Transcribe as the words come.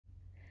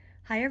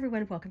Hi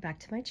everyone, welcome back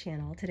to my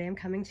channel. Today I'm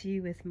coming to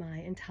you with my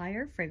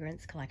entire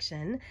fragrance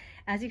collection.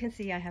 As you can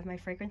see, I have my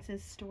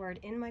fragrances stored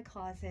in my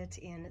closet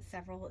in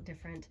several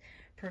different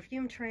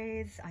perfume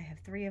trays. I have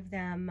 3 of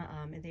them,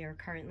 and they are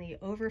currently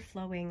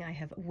overflowing. I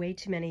have way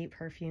too many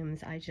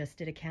perfumes. I just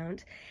did a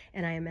count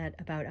and I am at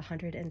about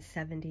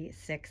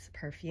 176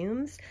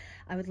 perfumes.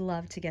 I would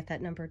love to get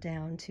that number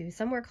down to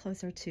somewhere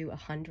closer to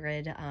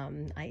 100.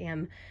 I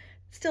am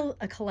still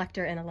a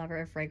collector and a lover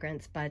of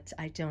fragrance, but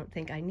I don't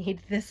think I need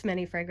this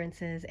many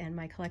fragrances, and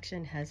my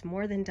collection has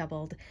more than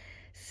doubled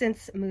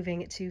since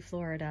moving to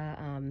Florida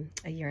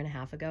a year and a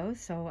half ago.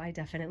 So I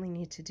definitely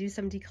need to do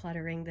some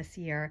decluttering this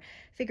year,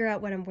 figure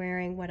out what I'm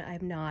wearing, what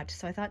I'm not.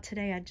 So I thought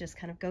today I'd just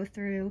kind of go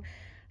through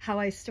how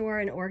I store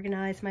and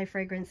organize my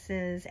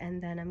fragrances,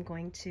 and then I'm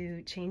going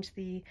to change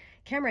the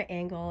camera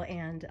angle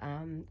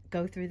and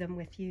go through them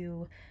with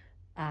you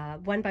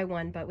one by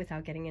one, but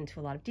without getting into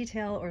a lot of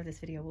detail, or this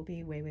video will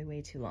be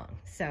way too long.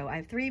 So I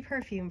have 3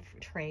 perfume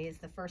trays.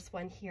 The first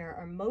one here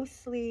are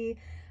mostly,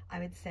 I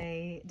would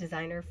say,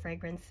 designer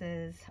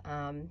fragrances,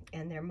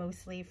 and they're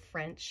mostly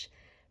French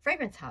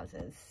fragrance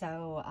houses.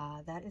 So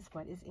that is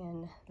what is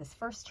in this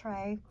first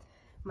tray.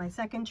 My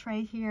second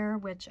tray here,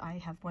 which I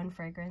have 1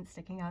 fragrance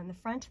sticking out in the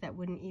front that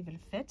wouldn't even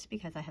fit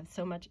because I have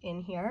so much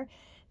in here.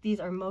 These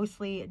are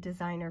mostly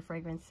designer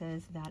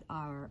fragrances that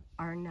are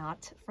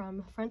not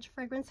from French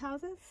fragrance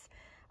houses.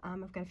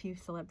 I've got a few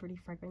celebrity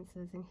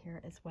fragrances in here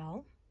as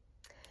well.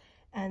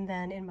 And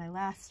then in my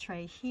last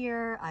tray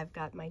here, I've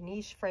got my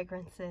niche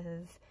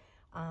fragrances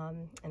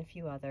and a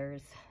few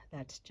others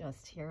that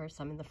just, here are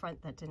some in the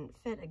front that didn't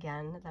fit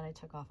again that I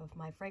took off of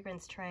my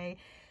fragrance tray.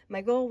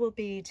 My goal will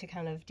be to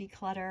kind of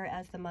declutter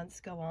as the months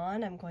go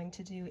on. I'm going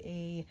to do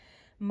a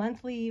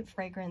monthly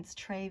fragrance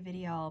tray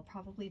video. I'll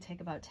probably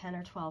take about 10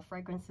 or 12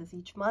 fragrances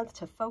each month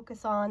to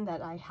focus on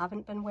that I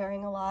haven't been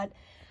wearing a lot,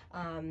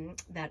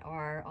 that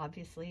are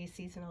obviously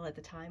seasonal at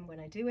the time when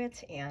I do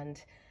it, and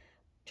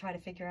try to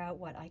figure out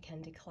what I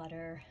can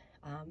declutter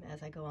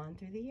as I go on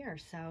through the year.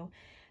 So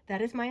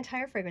that is my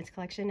entire fragrance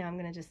collection. Now I'm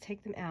going to just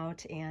take them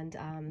out and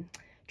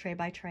tray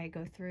by tray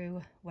go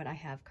through what I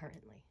have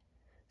currently.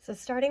 So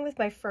starting with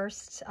my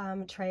first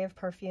tray of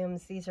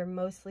perfumes, these are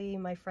mostly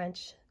my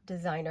French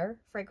designer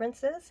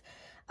fragrances,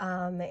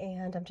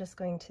 and I'm just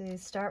going to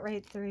start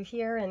right through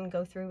here and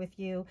go through with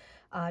you,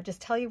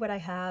 just tell you what I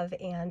have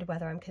and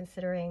whether I'm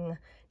considering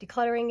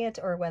decluttering it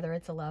or whether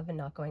it's a love and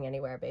not going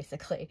anywhere,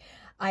 basically.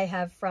 I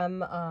have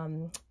from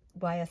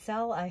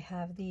YSL, I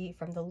have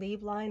from the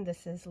Libre line.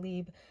 This is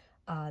Libre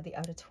the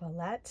Eau de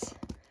Toilette.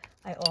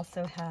 I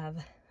also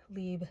have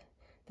Libre,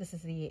 this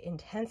is the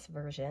Intense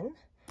version.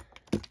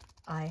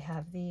 I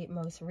have the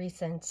most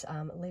recent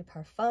Les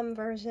Parfums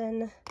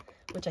version,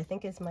 which I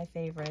think is my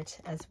favorite,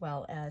 as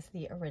well as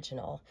the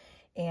original.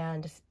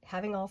 And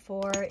having all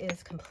 4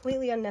 is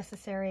completely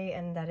unnecessary,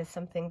 and that is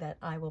something that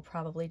I will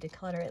probably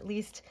declutter at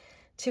least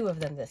 2 of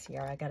them this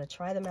year. I got to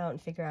try them out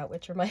and figure out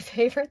which are my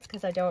favorites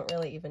because I don't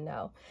really even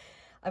know.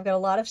 I've got a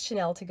lot of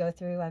Chanel to go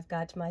through. I've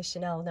got my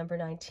Chanel No.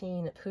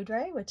 19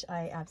 Poudre, which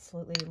I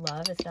absolutely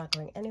love. It's not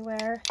going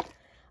anywhere.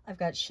 I've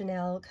got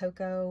Chanel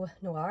Coco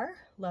Noir.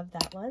 Love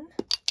that one.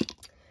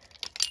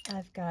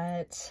 I've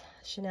got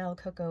Chanel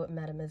Coco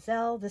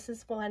Mademoiselle. This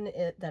is one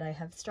that I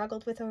have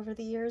struggled with over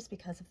the years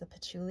because of the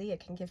patchouli.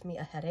 It can give me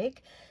a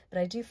headache, but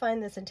I do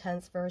find this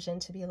Intense version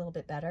to be a little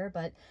bit better,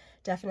 but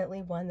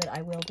definitely one that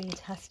I will be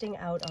testing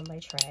out on my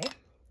tray.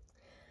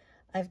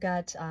 I've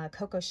got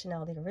Coco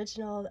Chanel, the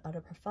original, the Eau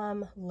de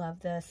Parfum. Love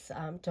this.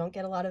 Don't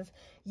get a lot of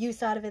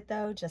use out of it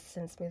though, just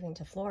since moving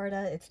to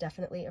Florida. It's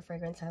definitely a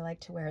fragrance I like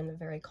to wear in the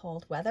very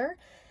cold weather.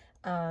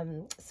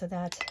 So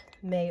that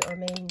may or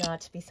may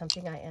not be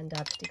something I end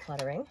up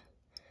decluttering.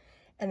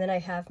 And then I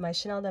have my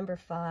Chanel No.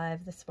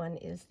 5. This one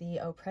is the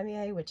Eau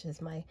Premier, which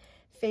is my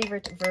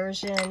favorite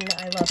version.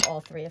 I love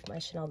all 3 of my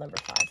Chanel No.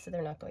 5, so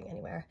they're not going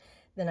anywhere.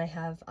 Then I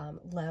have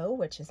L'Eau,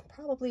 which is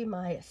probably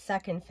my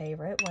second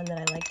favorite, one that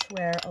I like to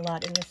wear a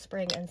lot in the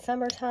spring and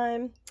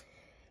summertime.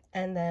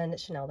 And then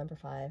Chanel No.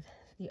 5,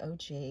 the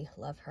OG,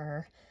 love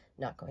her,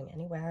 not going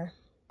anywhere.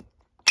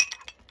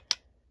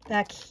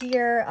 Back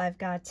here, I've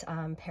got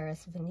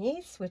Paris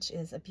Venice, which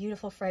is a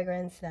beautiful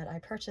fragrance that I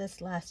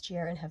purchased last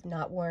year and have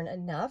not worn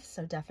enough,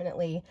 so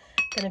definitely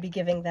going to be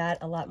giving that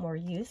a lot more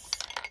use.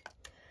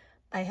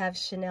 I have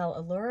Chanel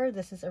Allure.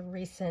 This is a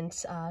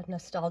recent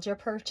nostalgia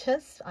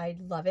purchase. I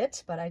love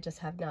it, but I just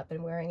have not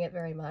been wearing it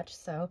very much,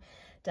 so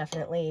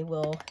definitely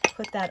will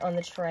put that on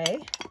the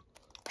tray.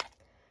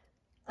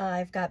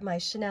 I've got my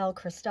Chanel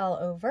Cristal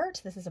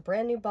Overt. This is a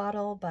brand new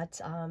bottle, but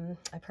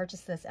I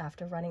purchased this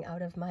after running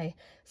out of my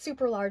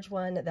super large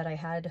one that I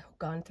had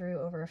gone through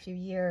over a few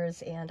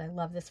years, and I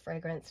love this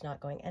fragrance, not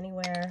going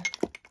anywhere.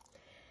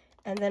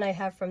 And then I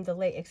have from the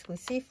Les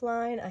Exclusifs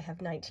line, I have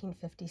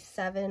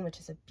 1957, which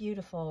is a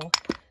beautiful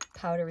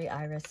powdery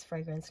iris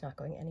fragrance, not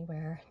going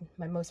anywhere.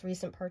 My most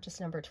recent purchase,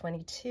 number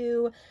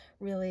 22,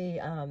 really,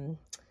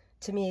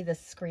 to me, this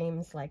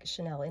screams like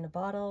Chanel in a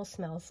bottle.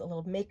 Smells a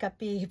little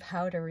makeup-y,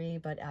 powdery,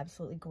 but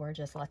absolutely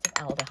gorgeous. Lots of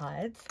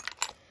aldehydes.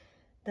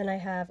 Then I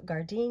have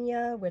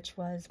Gardenia, which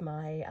was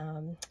my,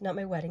 not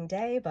my wedding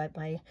day, but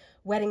my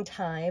wedding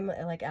time,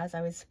 like as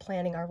I was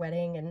planning our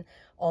wedding and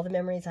all the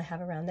memories I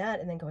have around that,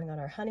 and then going on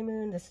our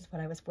honeymoon. This is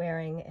what I was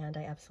wearing, and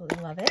I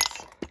absolutely love it.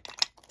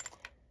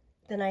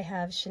 Then I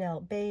have Chanel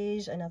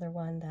Beige, another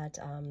one that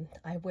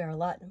I wear a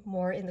lot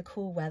more in the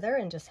cool weather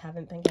and just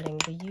haven't been getting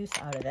the use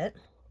out of it.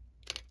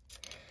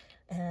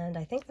 And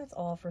I think that's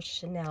all for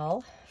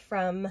Chanel.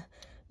 From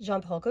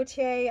Jean Paul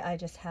Gaultier, I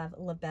just have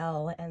La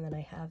Belle, and then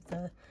I have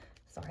the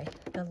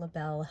La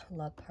Belle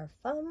La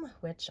Parfum,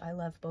 which I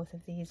love both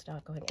of these,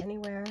 not going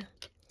anywhere.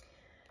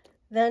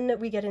 Then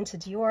we get into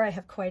Dior. I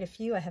have quite a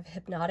few. I have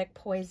Hypnotic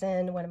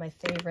Poison, one of my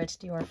favorite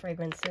Dior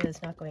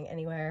fragrances, not going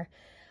anywhere.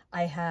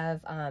 I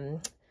have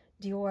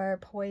Dior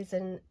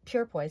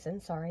Pure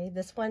Poison, sorry.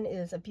 This one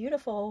is a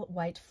beautiful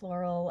white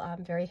floral,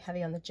 very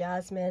heavy on the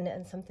jasmine,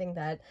 and something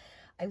that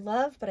I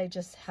love, but I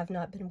just have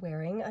not been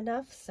wearing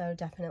enough, so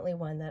definitely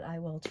one that I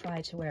will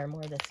try to wear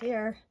more this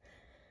year.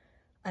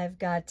 I've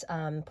got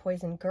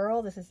Poison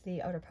Girl. This is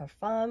the Eau de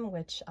Parfum,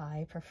 which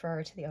I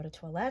prefer to the Eau de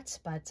Toilette,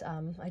 but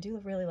I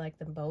do really like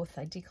them both.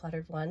 I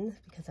decluttered one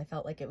because I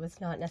felt like it was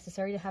not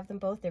necessary to have them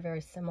both. They're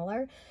very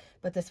similar,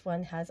 but this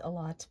one has a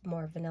lot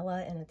more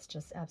vanilla, and it's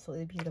just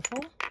absolutely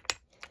beautiful.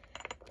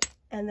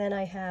 And then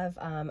I have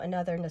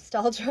another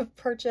nostalgia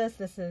purchase.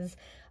 This is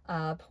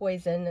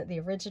Poison, the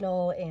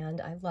original,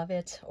 and I love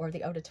it, or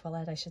the Eau de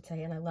Toilette, I should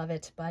say, and I love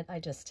it, but I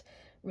just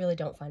really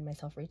don't find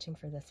myself reaching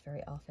for this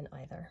very often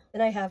either.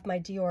 Then I have my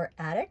Dior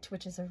Addict,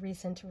 which is a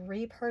recent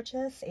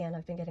repurchase, and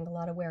I've been getting a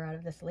lot of wear out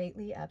of this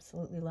lately.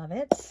 Absolutely love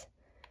it.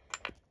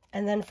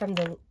 And then from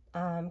the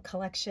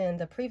collection,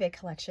 the Privé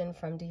collection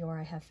from Dior,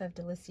 I have Fève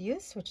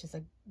Délicieuse, which is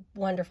a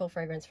wonderful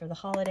fragrance for the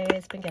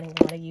holidays. Been getting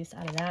a lot of use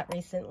out of that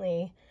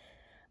recently.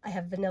 I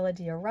have Vanilla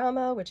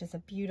Diorama, which is a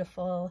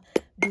beautiful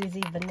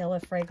boozy vanilla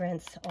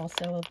fragrance,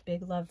 also a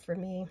big love for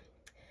me.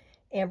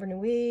 Amber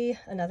Nuit,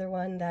 another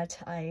one that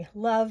I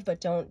love but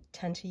don't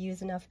tend to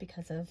use enough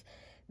because of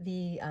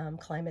the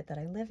climate that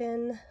I live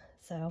in.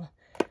 So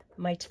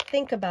might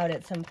think about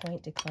at some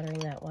point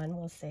decluttering that one.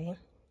 We'll see.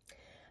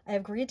 I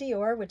have Gris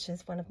Dior, which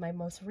is one of my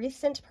most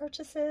recent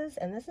purchases,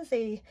 and this is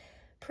a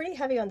pretty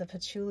heavy on the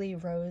patchouli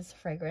rose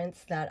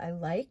fragrance that I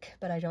like,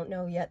 but I don't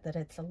know yet that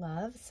it's a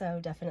love, so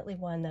definitely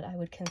one that I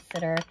would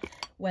consider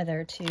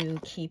whether to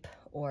keep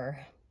or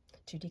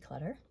to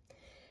declutter.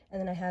 And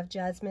then I have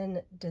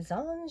Jasmine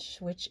d'Ange,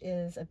 which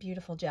is a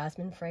beautiful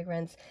jasmine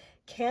fragrance.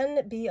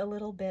 Can be a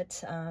little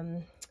bit, I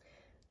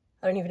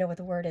don't even know what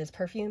the word is,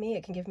 perfumey.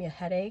 It can give me a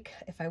headache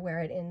if I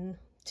wear it in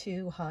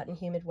too hot and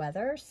humid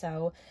weather.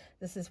 So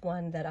this is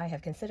one that I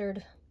have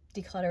considered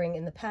decluttering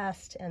in the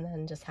past and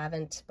then just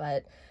haven't,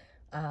 but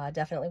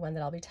definitely one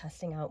that I'll be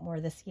testing out more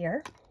this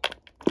year.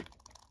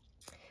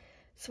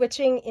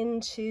 Switching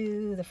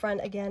into the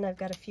front again, I've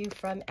got a few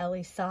from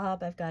Elie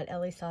Saab. I've got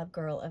Elie Saab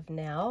Girl of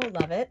Now,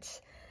 love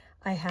it.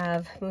 I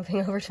have,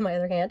 moving over to my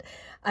other hand,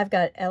 I've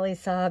got Elie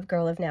Saab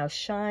Girl of Now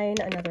Shine,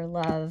 another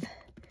love.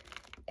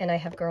 And I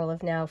have Girl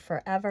of Now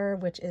Forever,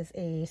 which is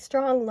a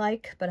strong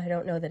like, but I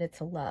don't know that it's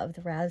a love.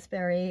 The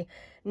raspberry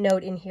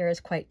note in here is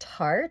quite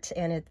tart,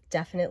 and it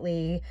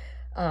definitely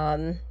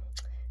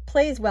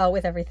plays well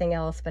with everything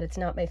else, but it's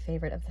not my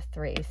favorite of the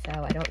three,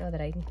 so I don't know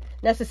that I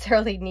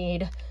necessarily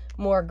need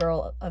more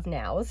Girl of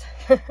Nows.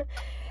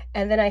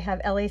 And then I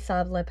have Elie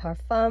Saab Le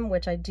Parfum,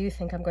 which I do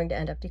think I'm going to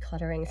end up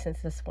decluttering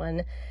since this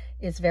one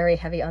is very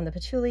heavy on the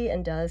patchouli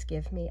and does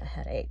give me a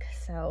headache.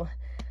 So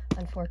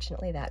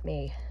unfortunately that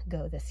may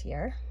go this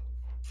year.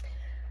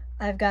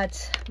 I've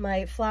got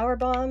my Flower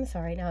Bomb.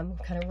 Sorry, now I'm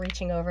kind of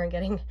reaching over and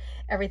getting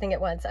everything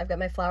at once. I've got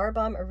my Flower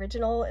Bomb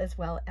original as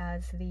well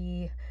as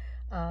the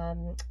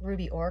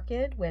Ruby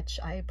Orchid, which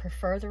I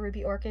prefer the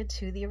Ruby Orchid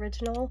to the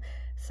original,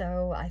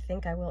 so I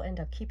think I will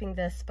end up keeping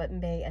this, but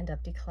may end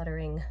up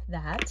decluttering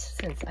that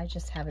since I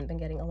just haven't been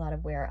getting a lot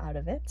of wear out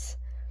of it.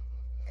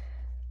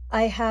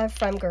 I have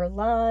from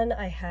Guerlain,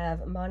 I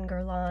have Mon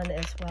Guerlain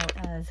as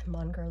well as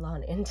Mon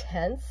Guerlain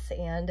Intense,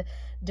 and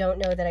don't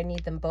know that I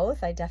need them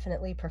both. I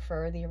definitely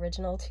prefer the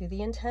original to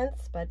the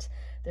Intense, but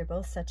they're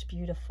both such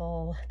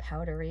beautiful,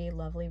 powdery,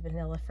 lovely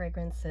vanilla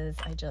fragrances.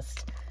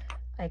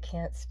 I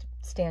can't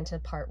stand to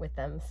part with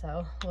them,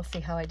 so we'll see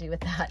how I do with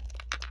that.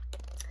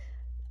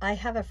 I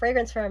have a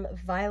fragrance from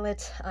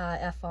Violet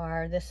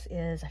FR. This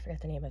is, I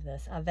forget the name of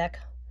this, Avec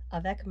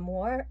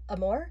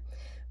Amour,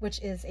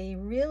 which is a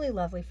really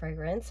lovely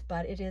fragrance,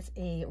 but it is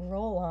a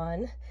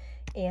roll-on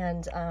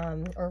and,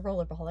 or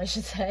rollerball, I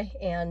should say,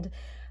 and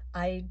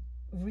I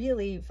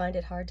really find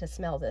it hard to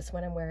smell this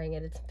when I'm wearing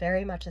it. It's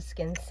very much a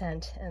skin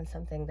scent and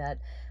something that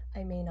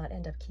I may not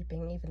end up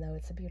keeping, even though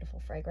it's a beautiful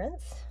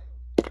fragrance.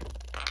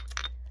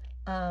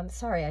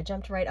 Sorry, I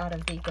jumped right out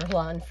of the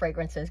Guerlain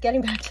fragrances.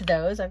 Getting back to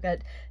those, I've got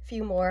a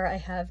few more. I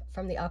have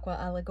from the Aqua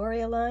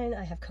Allegoria line,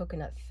 I have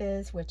Coconut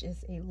Fizz, which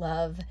is a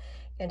love,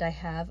 and I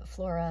have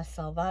Flora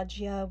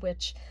Salvagia,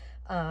 which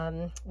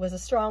was a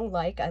strong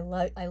like. I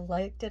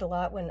liked it a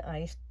lot when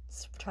I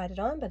tried it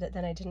on, but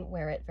then I didn't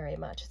wear it very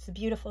much. It's a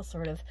beautiful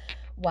sort of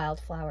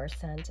wildflower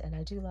scent, and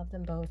I do love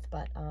them both,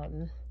 but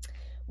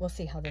we'll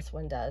see how this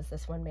one does.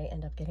 This one may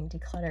end up getting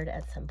decluttered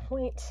at some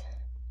point.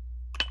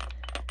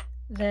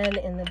 Then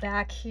in the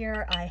back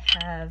here, I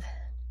have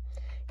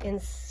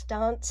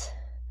Instant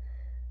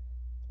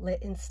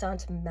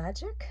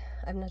Magic.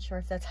 I'm not sure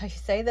if that's how you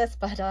say this,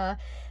 but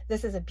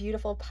this is a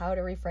beautiful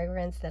powdery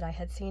fragrance that I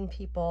had seen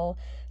people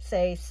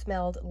say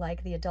smelled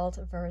like the adult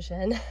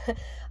version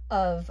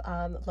of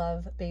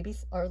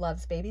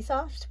Love's Baby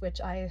Soft,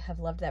 which I have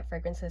loved that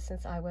fragrance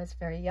since I was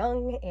very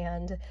young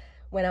and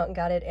went out and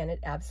got it, and it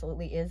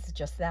absolutely is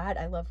just that.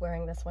 I love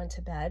wearing this one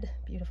to bed.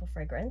 Beautiful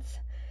fragrance.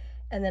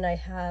 And then I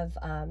have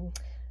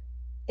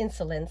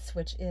Insolence,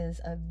 which is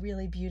a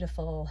really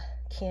beautiful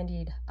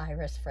candied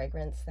iris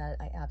fragrance that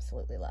I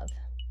absolutely love.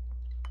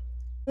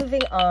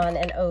 Moving on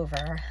and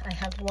over, I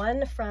have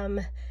one from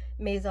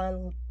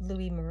Maison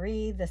Louis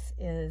Marie. This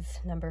is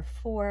number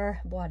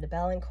 4, Bois de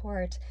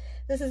Belancourt.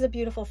 This is a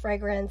beautiful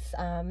fragrance,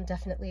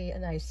 definitely a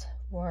nice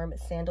warm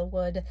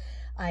sandalwood.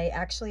 I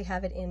actually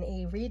have it in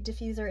a reed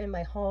diffuser in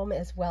my home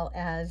as well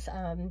as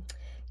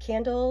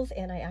candles,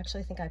 and I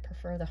actually think I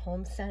prefer the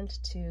home scent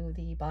to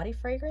the body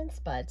fragrance,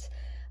 but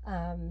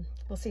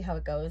we'll see how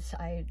it goes.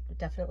 I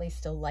definitely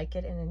still like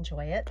it and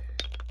enjoy it.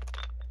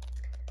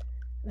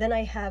 Then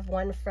I have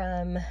one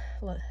from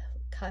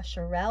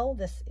Cacharel.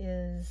 This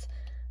is,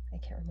 I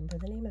can't remember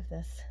the name of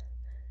this.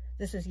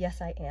 This is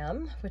Yes I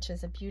Am, which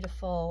is a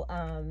beautiful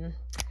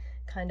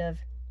kind of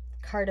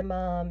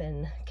cardamom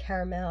and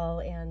caramel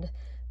and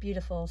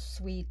beautiful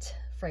sweet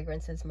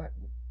fragrances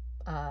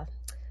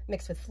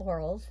mixed with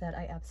florals that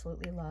I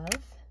absolutely love.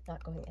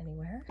 Not going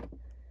anywhere.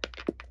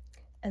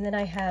 And then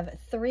I have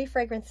 3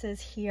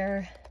 fragrances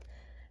here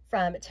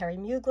from Terry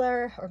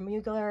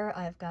Mugler.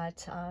 I've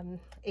got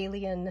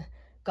Alien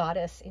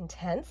Goddess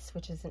Intense,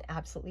 which is an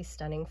absolutely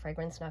stunning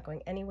fragrance, not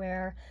going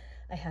anywhere.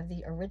 I have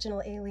the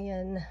original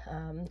Alien,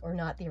 or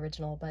not the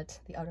original, but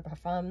the Eau de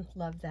Parfum,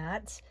 love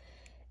that.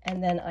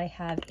 And then I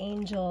have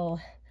Angel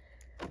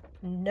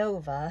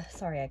Nova.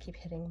 Sorry, I keep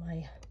hitting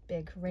my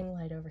big ring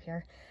light over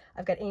here.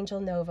 I've got Angel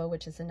Nova,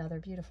 which is another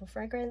beautiful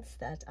fragrance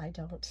that I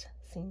don't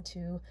seem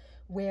to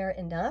wear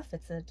enough.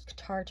 It's a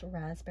tart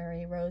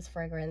raspberry rose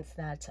fragrance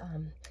that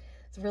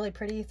it's really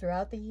pretty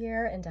throughout the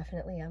year, and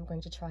definitely I'm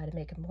going to try to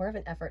make more of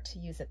an effort to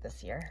use it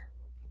this year.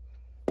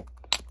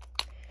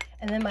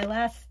 And then my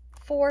last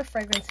 4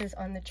 fragrances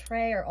on the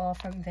tray are all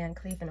from Van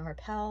Cleef &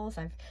 Arpels.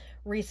 I've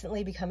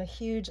recently become a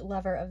huge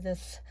lover of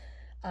this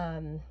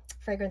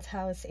fragrance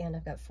house, and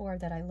I've got 4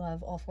 that I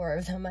love, all 4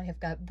 of them. I have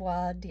got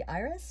Bois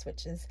d'Iris,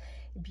 which is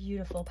a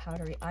beautiful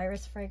powdery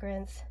iris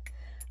fragrance.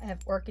 I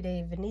have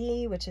Orchidée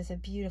Vanille, which is a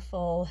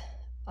beautiful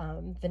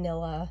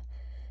vanilla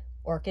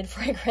orchid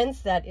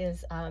fragrance that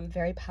is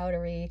very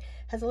powdery,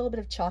 has a little bit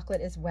of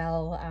chocolate as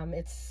well.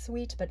 It's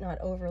sweet but not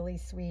overly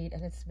sweet,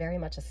 and it's very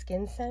much a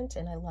skin scent,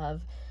 and I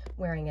love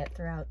wearing it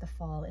throughout the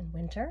fall and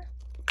winter.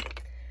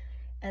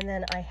 And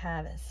then I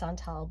have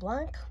Santal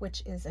Blanc,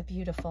 which is a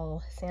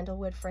beautiful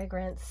sandalwood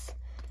fragrance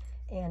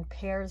and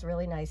pairs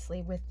really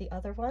nicely with the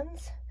other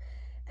ones.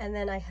 And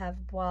then I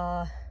have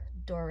Bois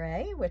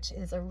Doré, which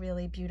is a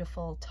really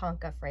beautiful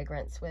tonka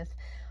fragrance with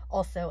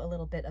also a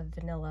little bit of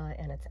vanilla,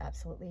 and it's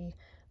absolutely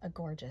a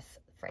gorgeous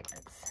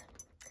fragrance.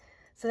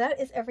 So that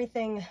is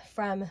everything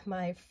from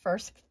my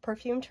first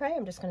perfume tray.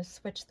 I'm just going to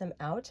switch them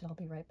out and I'll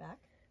be right back.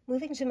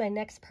 Moving to my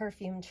next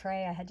perfume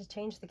tray, I had to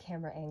change the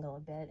camera angle a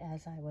bit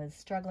as I was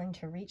struggling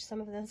to reach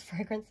some of those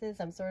fragrances.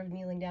 I'm sort of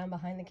kneeling down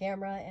behind the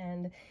camera,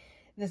 and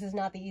this is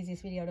not the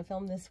easiest video to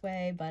film this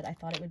way, but I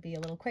thought it would be a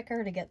little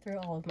quicker to get through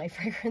all of my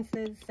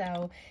fragrances.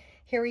 So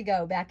here we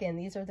go, back in.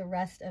 These are the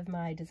rest of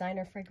my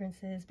designer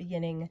fragrances,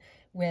 beginning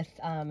with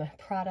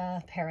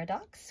Prada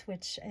Paradox,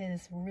 which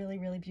is really,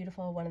 really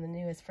beautiful. One of the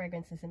newest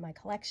fragrances in my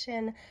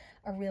collection.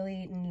 A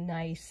really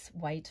nice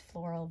white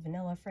floral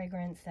vanilla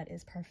fragrance that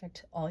is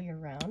perfect all year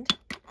round.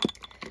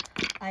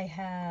 I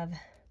have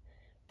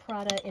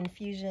Prada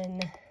Infusion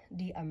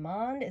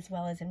d'Amande as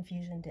well as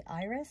Infusion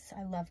d'Iris.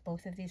 I love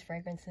both of these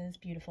fragrances.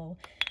 Beautiful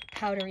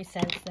powdery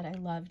scents that I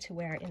love to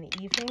wear in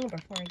the evening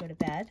before I go to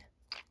bed.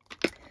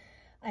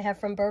 I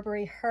have from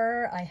Burberry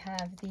Her, I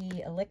have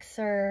the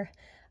Elixir,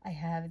 I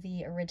have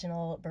the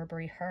original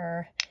Burberry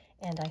Her,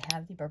 and I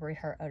have the Burberry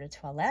Her Eau de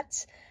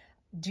Toilette.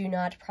 Do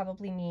not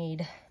probably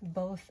need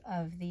both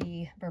of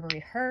the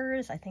Burberry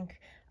Hers. I think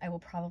I will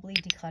probably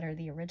declutter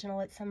the original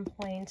at some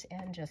point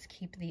and just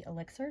keep the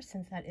Elixir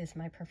since that is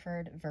my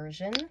preferred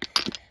version.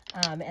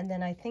 And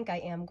then I think I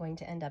am going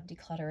to end up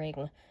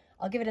decluttering.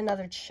 I'll give it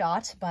another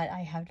shot, but I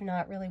have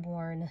not really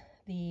worn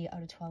the Eau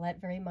de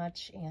Toilette very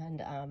much,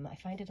 and I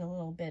find it a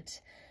little bit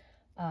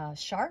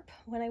sharp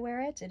when I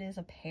wear it. It is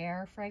a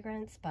pear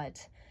fragrance,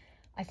 but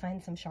I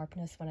find some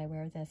sharpness when I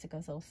wear this. It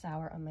goes a little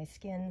sour on my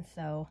skin,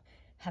 so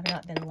have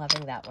not been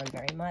loving that one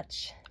very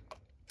much.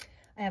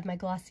 I have my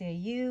Glossier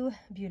You,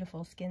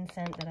 beautiful skin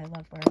scent that I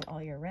love wearing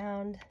all year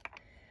round.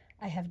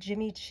 I have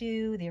Jimmy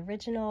Choo, the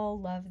original.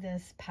 Love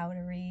this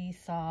powdery,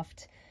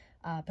 soft,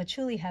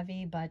 patchouli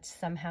heavy, but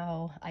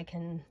somehow I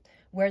can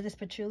wear this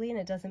patchouli and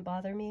it doesn't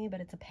bother me, but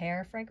it's a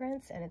pear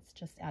fragrance and it's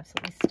just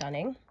absolutely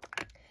stunning.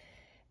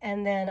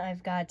 And then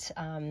I've got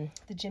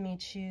the Jimmy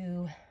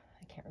Choo,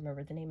 I can't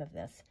remember the name of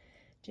this,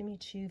 Jimmy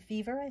Choo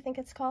Fever, I think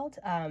it's called.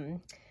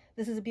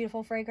 This is a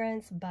beautiful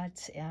fragrance,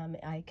 but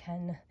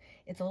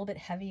it's a little bit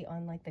heavy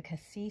on like the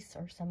cassis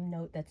or some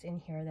note that's in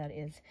here that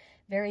is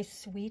very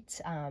sweet,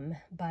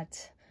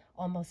 but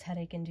almost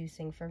headache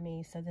inducing for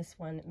me. So this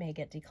one may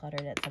get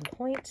decluttered at some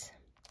point.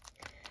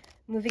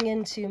 Moving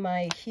into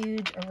my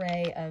huge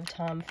array of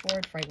Tom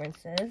Ford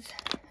fragrances.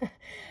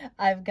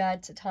 I've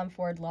got Tom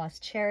Ford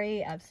Lost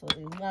Cherry,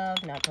 absolutely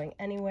love, not going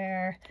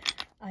anywhere.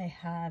 I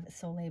have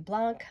Soleil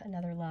Blanc,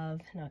 another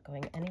love, not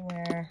going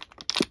anywhere.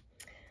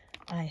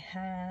 I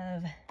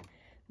have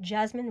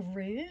Jasmine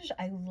Rouge.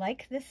 I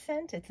like this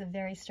scent. It's a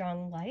very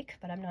strong like,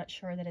 but I'm not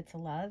sure that it's a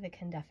love. It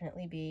can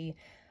definitely be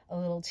a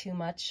little too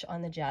much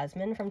on the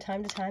jasmine from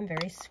time to time.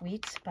 Very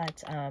sweet,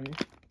 but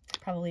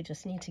probably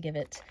just need to give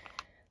it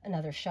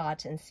another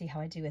shot and see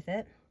how I do with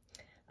it.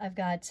 I've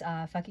got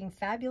Fucking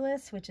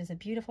Fabulous, which is a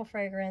beautiful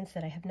fragrance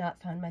that I have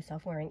not found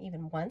myself wearing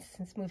even once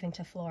since moving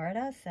to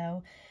Florida,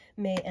 so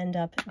may end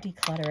up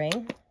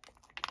decluttering.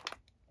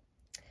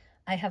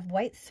 I have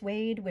White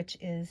Suede, which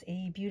is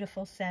a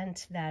beautiful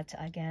scent that,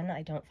 again,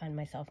 I don't find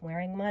myself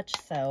wearing much,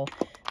 so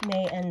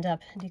may end up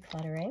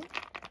decluttering.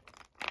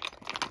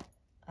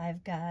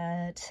 I've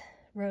got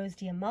Rose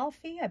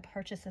d'Amalfi. I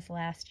purchased this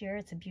last year.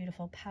 It's a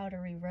beautiful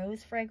powdery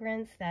rose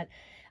fragrance that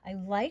I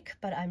like,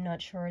 but I'm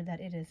not sure that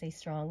it is a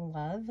strong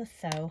love,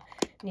 so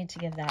need to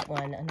give that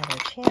one another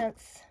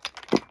chance.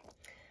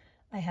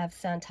 I have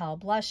Santal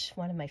Blush,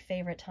 one of my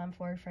favorite Tom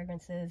Ford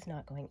fragrances,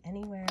 not going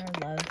anywhere.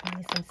 Love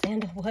me some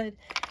sandalwood,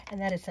 and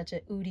that is such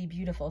a oudy,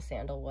 beautiful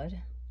sandalwood.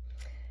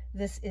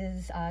 This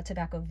is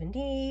Tobacco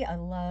Vanille, a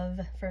love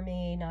for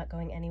me, not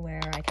going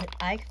anywhere.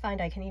 I find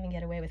I can even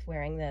get away with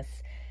wearing this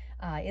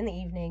in the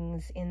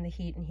evenings, in the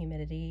heat and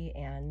humidity,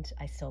 and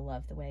I still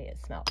love the way it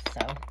smells.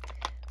 So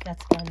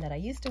that's one that I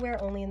used to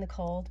wear only in the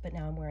cold, but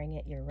now I'm wearing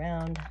it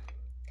year-round.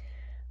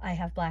 I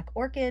have Black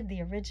Orchid,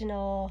 the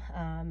original,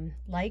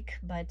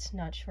 but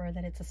not sure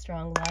that it's a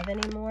strong love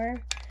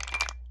anymore.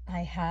 I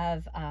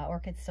have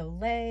Orchid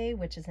Soleil,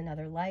 which is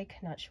another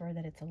not sure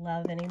that it's a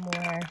love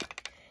anymore.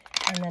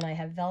 And then I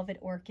have Velvet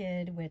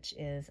Orchid, which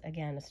is,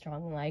 again, a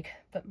strong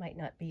but might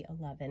not be a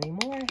love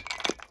anymore.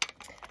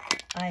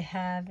 I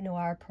have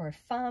Noir Pour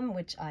Femme,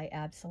 which I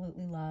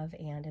absolutely love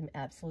and am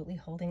absolutely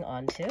holding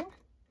on to.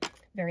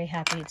 Very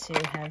happy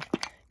to have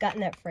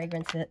gotten that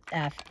fragrance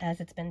as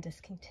it's been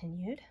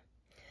discontinued.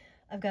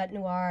 I've got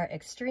Noir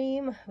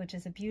Extreme, which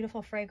is a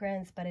beautiful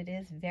fragrance, but it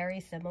is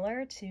very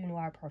similar to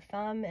Noir Pour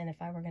Femme, and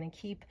if I were going to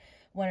keep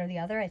one or the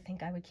other, I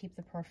think I would keep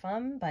the Pour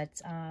Femme,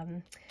 but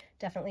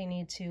definitely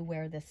need to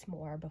wear this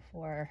more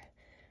before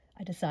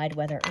I decide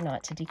whether or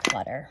not to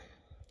declutter.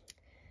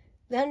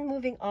 Then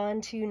moving on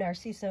to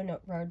Narciso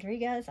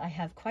Rodriguez, I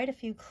have quite a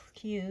few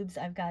cubes.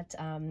 I've got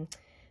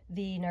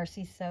the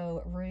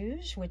Narciso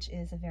Rouge, which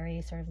is a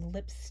very sort of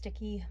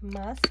lipsticky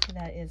musk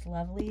that is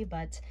lovely,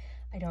 but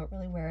I don't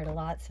really wear it a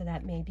lot, so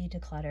that may be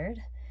decluttered.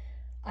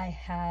 I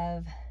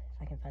have,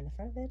 if I can find the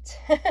front of it,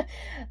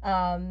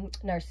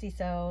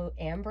 Narciso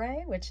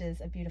Ambre, which is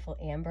a beautiful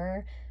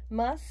amber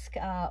musk,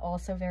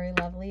 also very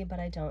lovely, but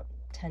I don't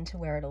tend to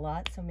wear it a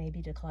lot, so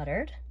maybe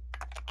decluttered.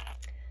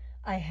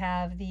 I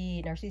have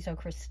the Narciso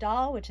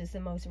Cristal, which is the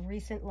most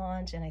recent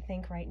launch, and I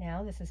think right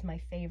now this is my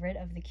favorite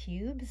of the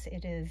cubes.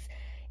 It is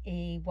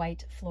a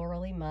white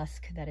florally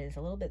musk that is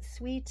a little bit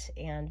sweet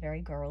and very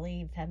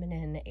girly,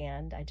 feminine,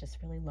 and I just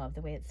really love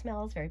the way it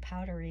smells. Very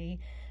powdery,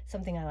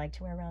 something I like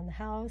to wear around the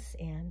house,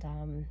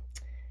 and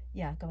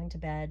yeah, going to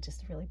bed,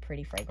 just a really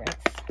pretty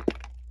fragrance.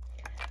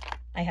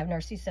 I have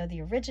Narciso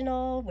the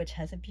original, which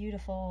has a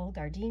beautiful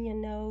gardenia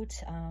note.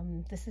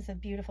 This is a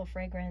beautiful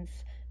fragrance,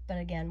 but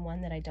again,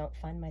 one that I don't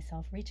find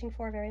myself reaching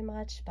for very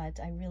much, but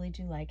I really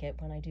do like it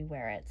when I do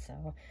wear it,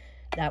 so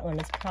that one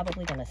is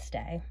probably going to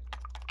stay.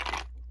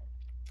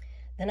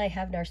 Then I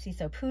have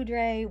Narciso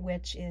Poudre,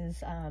 which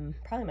is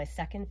probably my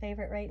second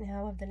favorite right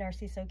now of the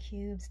Narciso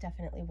cubes.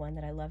 Definitely one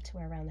that I love to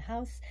wear around the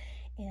house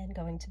and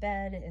going to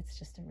bed. It's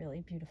just a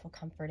really beautiful,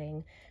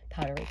 comforting,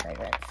 powdery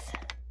fragrance.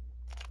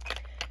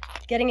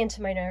 Getting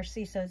into my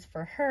Narcisos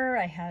for her,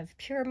 I have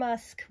Pure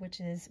Musk, which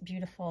is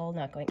beautiful,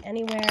 not going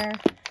anywhere.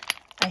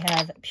 I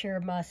have Pure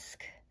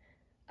Musk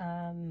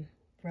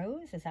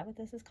Rose. Is that what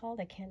this is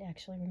called? I can't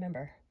actually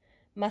remember.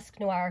 Musk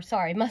Noir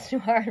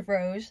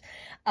Rose.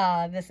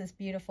 This is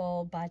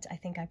beautiful, but I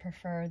think I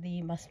prefer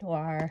the Musk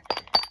Noir,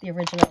 the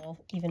original,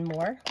 even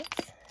more.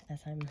 Oops, as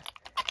I'm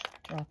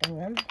dropping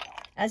them.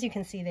 As you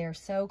can see, they are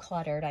so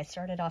cluttered. I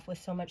started off with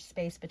so much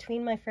space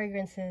between my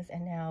fragrances,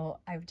 and now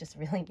I just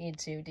really need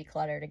to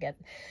declutter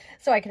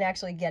so I can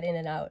actually get in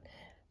and out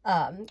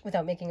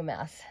without making a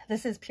mess.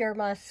 This is Pure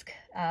Musk,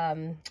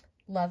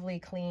 lovely,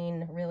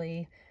 clean,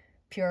 really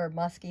pure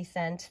musky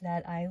scent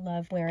that I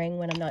love wearing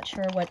when I'm not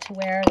sure what to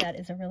wear. That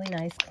is a really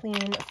nice,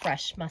 clean,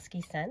 fresh,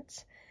 musky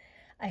scent.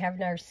 I have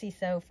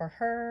Narciso for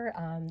her.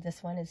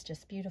 This one is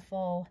just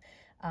beautiful.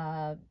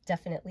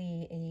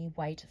 Definitely a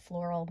white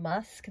floral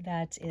musk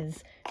that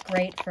is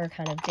great for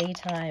kind of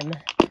daytime,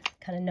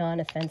 kind of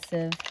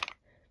non-offensive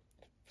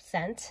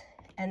scent.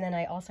 And then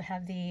I also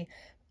have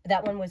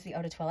that one was the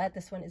Eau de Toilette.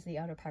 This one is the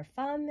Eau de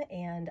Parfum.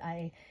 And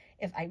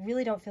if I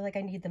really don't feel like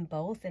I need them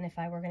both, and if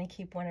I were going to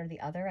keep one or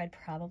the other, I'd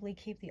probably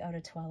keep the Eau de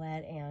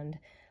Toilette and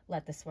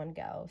let this one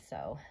go.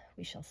 So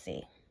we shall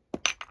see.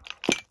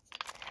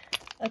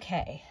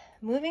 Okay,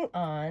 moving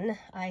on,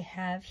 I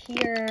have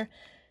here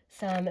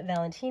some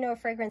Valentino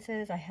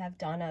fragrances. I have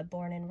Donna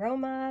Born in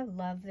Roma,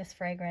 love this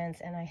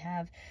fragrance, and I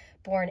have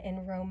Born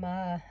in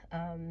Roma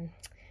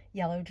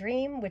Yellow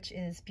Dream, which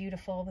is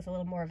beautiful with a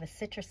little more of a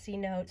citrusy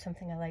note,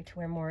 something I like to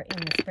wear more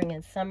in the spring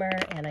and summer,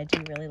 and I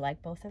do really like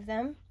both of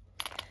them.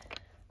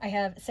 I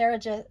have Sarah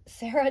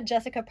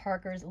Jessica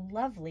Parker's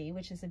Lovely,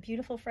 which is a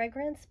beautiful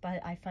fragrance,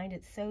 but I find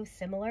it so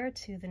similar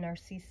to the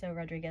Narciso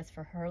Rodriguez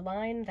for her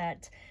line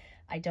that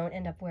I don't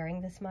end up wearing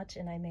this much,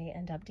 and I may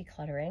end up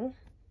decluttering.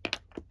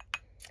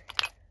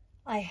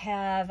 I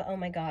have, oh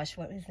my gosh,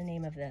 what is the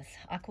name of this?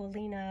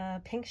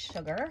 Aquilina Pink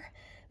Sugar.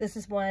 This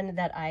is one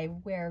that I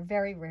wear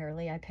very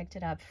rarely. I picked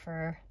it up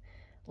for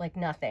like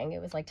nothing.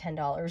 It was like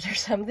 $10 or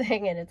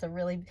something, and it's a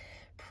really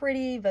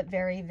pretty but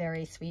very,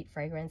 very sweet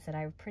fragrance that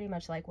I pretty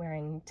much like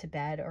wearing to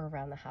bed or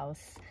around the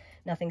house.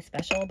 Nothing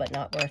special, but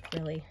not worth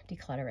really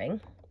decluttering.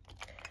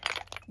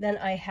 Then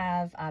I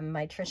have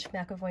my Trish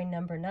McEvoy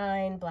No.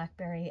 9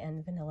 Blackberry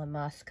and Vanilla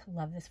Musk.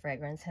 Love this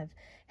fragrance. Have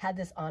had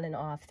this on and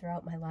off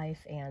throughout my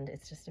life, and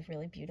it's just a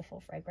really beautiful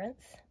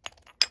fragrance.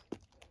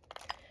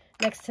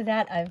 Next to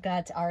that, I've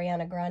got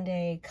Ariana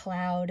Grande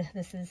Cloud.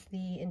 This is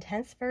the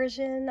intense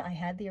version. I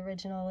had the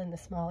original in the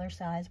smaller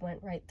size,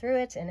 went right through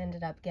it, and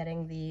ended up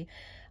getting the,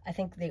 I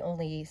think they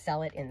only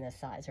sell it in this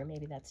size, or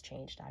maybe that's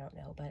changed, I don't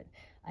know, but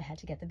I had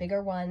to get the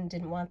bigger one.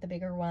 Didn't want the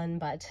bigger one,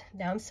 but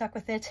now I'm stuck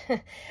with it.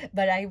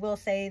 But I will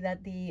say that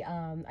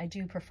I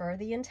do prefer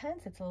the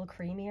intense. It's a little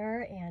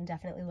creamier and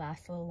definitely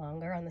lasts a little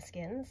longer on the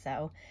skin.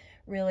 So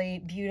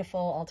really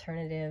beautiful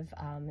alternative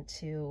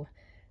to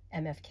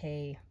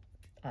MFK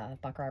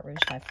Baccarat Rouge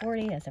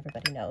 540, as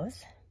everybody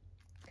knows.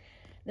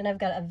 Then I've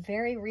got a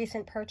very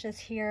recent purchase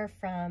here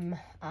from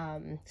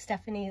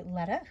Stephanie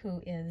Letta,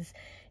 who is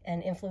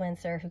an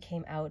influencer who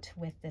came out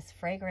with this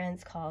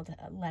fragrance called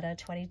Letta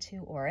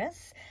 22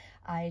 Oris.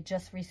 I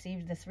just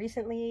received this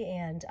recently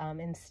and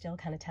am still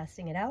kind of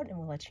testing it out, and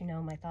will let you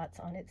know my thoughts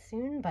on it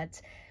soon.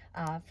 But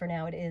for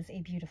now, it is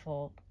a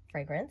beautiful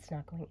fragrance,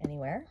 not going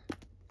anywhere.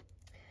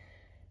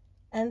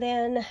 And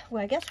then,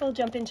 well, I guess we'll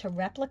jump into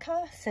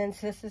Replica, since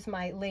this is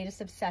my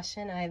latest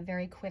obsession. I have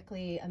very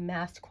quickly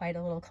amassed quite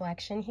a little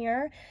collection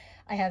here.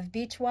 I have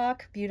Beach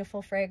Walk,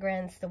 beautiful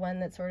fragrance, the one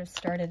that sort of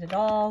started it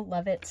all,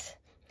 love it.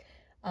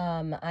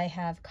 I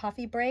have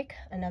Coffee Break,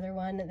 another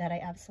one that I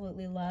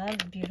absolutely love,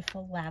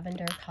 beautiful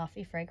lavender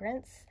coffee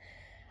fragrance.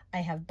 I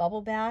have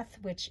Bubble Bath,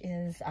 which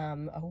is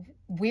a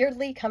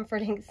weirdly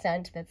comforting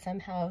scent that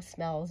somehow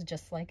smells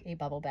just like a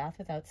bubble bath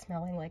without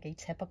smelling like a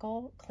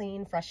typical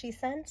clean, freshy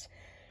scent.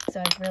 So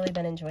I've really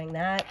been enjoying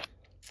that.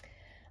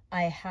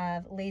 I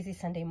have Lazy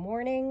Sunday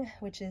Morning,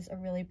 which is a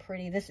really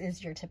pretty, this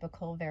is your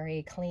typical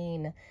very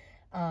clean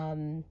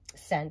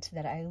scent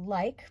that I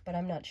like, but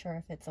I'm not sure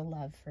if it's a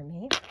love for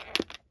me.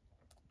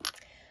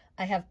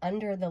 I have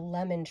Under the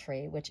Lemon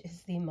Tree, which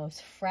is the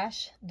most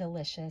fresh,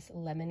 delicious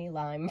lemony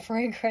lime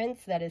fragrance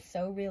that is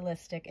so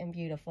realistic and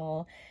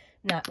beautiful,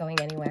 not going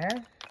anywhere.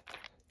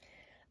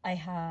 I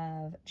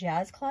have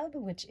Jazz Club,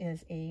 which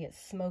is a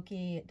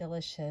smoky,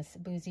 delicious,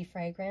 boozy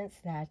fragrance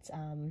that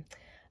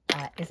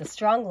is a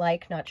strong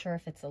like, not sure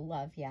if it's a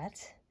love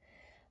yet.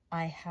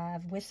 I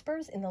have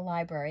Whispers in the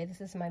Library. This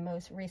is my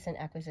most recent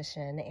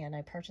acquisition, and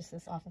I purchased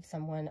this off of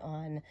someone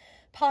on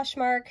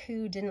Poshmark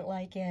who didn't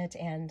like it,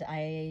 and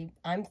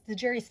the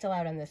jury's still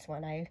out on this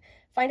one. I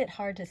find it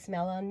hard to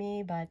smell on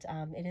me, but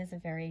it is a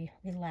very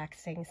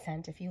relaxing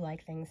scent if you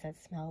like things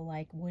that smell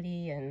like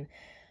woody and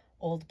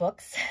old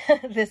books.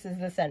 This is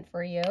the scent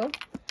for you.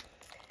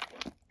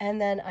 And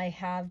then I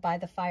have By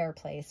the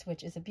Fireplace,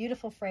 which is a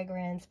beautiful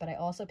fragrance, but I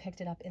also picked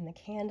it up in the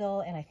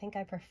candle, and I think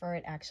I prefer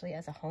it actually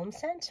as a home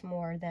scent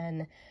more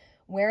than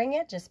wearing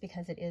it, just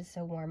because it is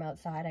so warm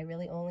outside. I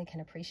really only can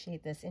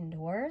appreciate this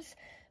indoors,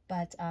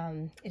 but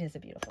it is a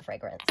beautiful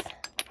fragrance.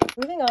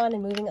 Moving on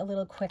and moving a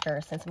little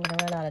quicker, since I'm going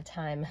to run out of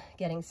time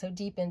getting so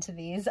deep into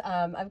these,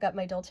 I've got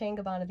my Dolce &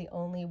 Gabbana The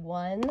Only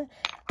One.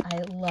 I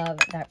love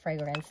that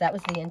fragrance. That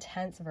was the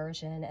intense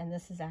version, and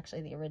this is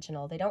actually the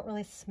original. They don't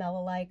really smell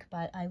alike,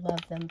 but I love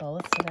them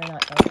both, so they're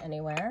not going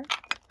anywhere.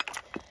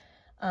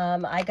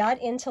 I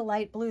got into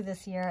light blue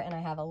this year, and I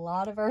have a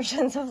lot of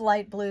versions of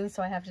light blue,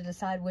 so I have to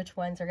decide which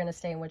ones are going to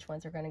stay and which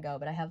ones are going to go.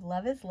 But I have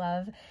Love is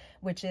Love,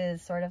 which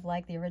is sort of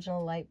like the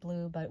original light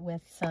blue, but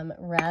with some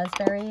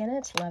raspberry in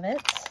it. Love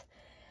it.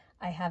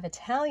 I have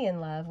Italian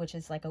Love, which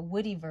is like a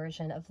woody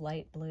version of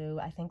light blue.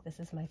 I think this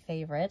is my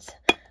favorite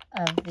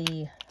of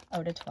the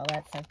Eau de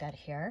Toilettes I've got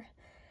here.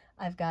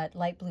 I've got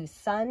Light Blue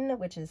Sun,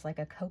 which is like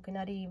a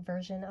coconutty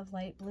version of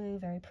light blue,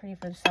 very pretty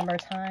for the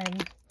summertime.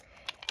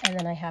 And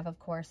then I have, of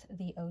course,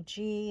 the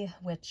OG,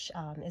 which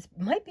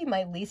might be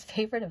my least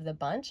favorite of the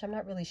bunch. I'm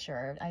not really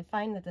sure. I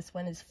find that this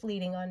one is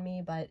fleeting on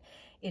me, but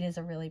it is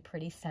a really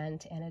pretty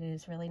scent, and it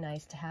is really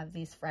nice to have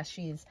these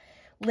freshies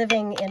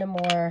living in a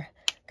more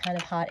kind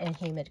of hot and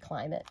humid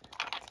climate.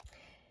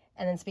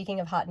 And then speaking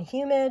of hot and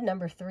humid,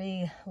 number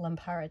 3,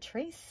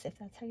 Lamparatrice, if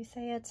that's how you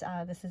say it.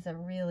 This is a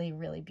really,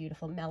 really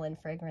beautiful melon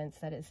fragrance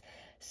that is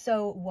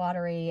so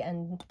watery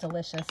and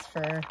delicious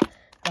for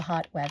the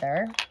hot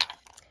weather.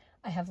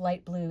 I have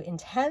Light Blue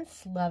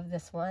Intense. Love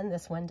this one.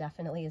 This one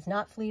definitely is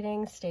not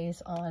fleeting,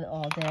 stays on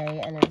all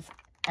day, and is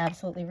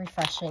absolutely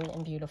refreshing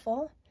and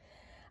beautiful.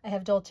 I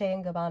have Dolce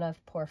 & Gabbana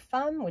Pour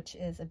Femme, which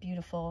is a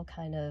beautiful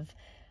kind of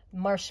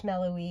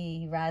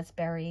marshmallowy,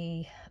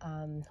 raspberry,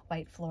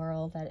 white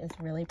floral that is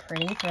really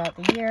pretty throughout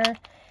the year.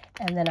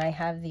 And then I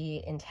have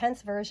the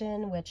Intense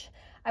version, which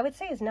I would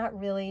say is not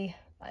really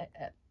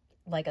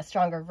like a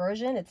stronger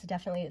version. It's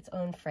definitely its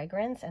own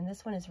fragrance, and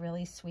this one is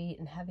really sweet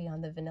and heavy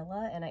on the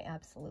vanilla, and I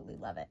absolutely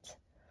love it.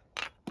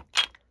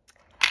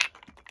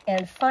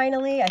 And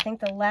finally, I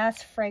think the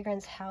last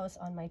fragrance house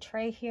on my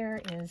tray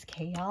here is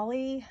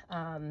Kayali.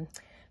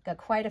 Got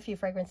quite a few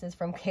fragrances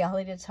from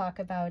Kayali to talk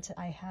about.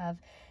 I have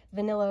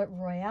Vanilla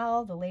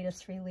Royale, the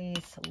latest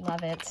release,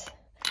 love it.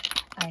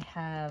 I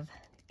have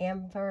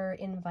Amber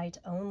Invite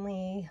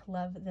Only,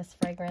 love this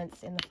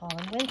fragrance in the fall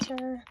and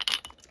winter.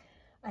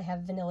 I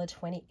have Vanilla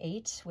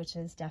 28, which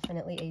is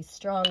definitely a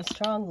strong,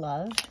 strong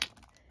love.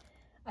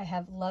 I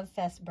have Love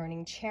Fest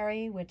Burning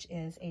Cherry, which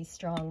is a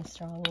strong,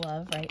 strong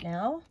love right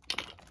now.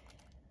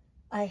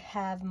 I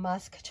have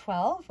Musk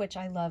 12, which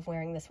I love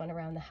wearing this one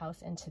around the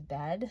house and to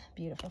bed.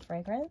 Beautiful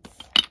fragrance.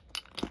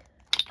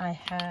 I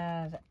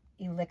have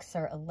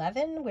Elixir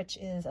 11, which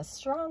is a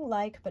strong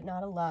like, but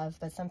not a love,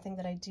 but something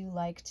that I do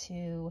like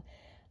to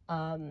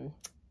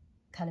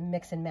kind of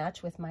mix and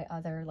match with my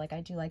other, like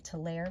I do like to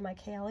layer my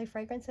Kayali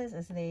fragrances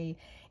as they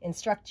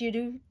instruct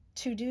you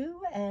to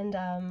do, and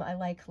I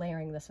like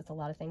layering this with a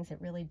lot of things. It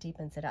really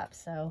deepens it up,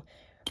 so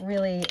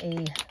really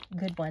a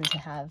good one to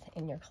have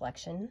in your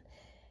collection.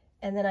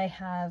 And then I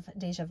have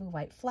Deja Vu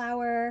White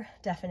Flower,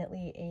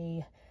 definitely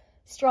a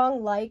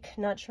strong like,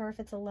 not sure if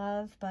it's a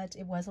love, but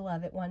it was a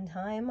love at one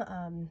time.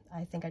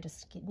 I think I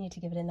just need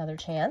to give it another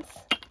chance.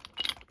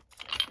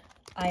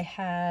 I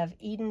have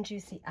Eden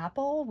Juicy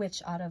Apple,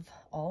 which out of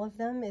all of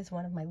them is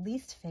one of my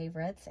least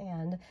favorites,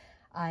 and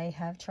I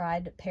have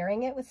tried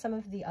pairing it with some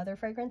of the other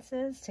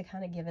fragrances to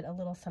kind of give it a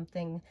little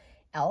something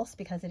else,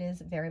 because it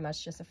is very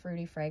much just a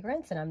fruity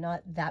fragrance, and I'm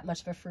not that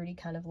much of a fruity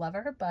kind of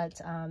lover,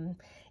 but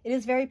it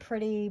is very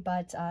pretty,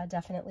 but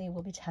definitely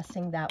will be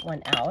testing that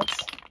one out.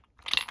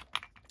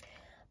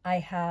 I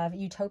have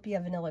Utopia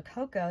Vanilla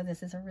Cocoa.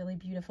 This is a really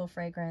beautiful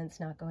fragrance,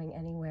 not going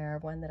anywhere,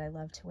 one that I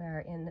love to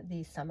wear in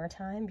the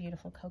summertime.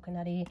 Beautiful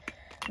coconutty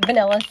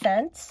vanilla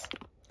scent.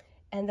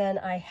 And then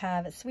I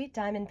have Sweet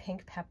Diamond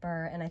Pink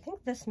Pepper, and I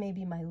think this may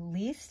be my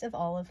least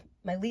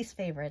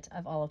favorite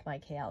of all of my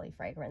Kayali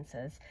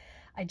fragrances.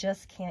 I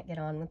just can't get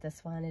on with this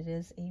one. It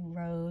is a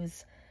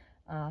rose,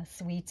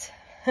 sweet,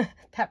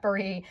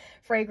 peppery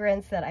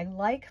fragrance that I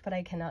like, but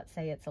I cannot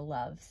say it's a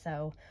love.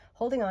 So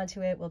holding on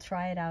to it, we'll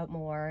try it out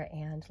more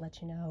and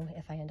let you know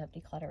if I end up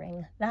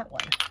decluttering that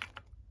one.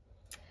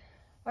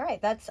 All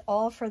right, that's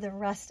all for the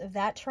rest of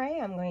that tray.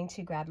 I'm going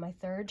to grab my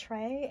third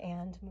tray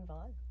and move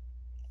on.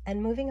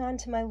 And moving on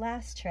to my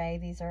last tray,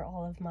 these are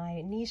all of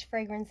my niche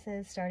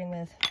fragrances, starting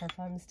with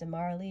Parfums de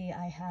Marly.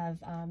 I have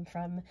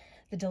from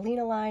the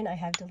Delina line, I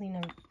have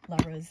Delina La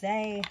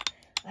Rosée,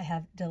 I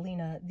have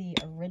Delina the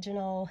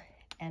Original,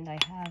 and I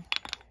have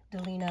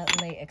Delina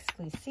Les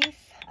Exclusifs.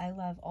 I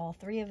love all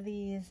three of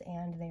these,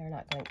 and they are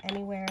not going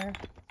anywhere.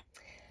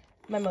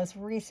 My most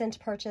recent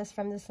purchase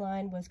from this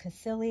line was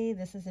Cassili.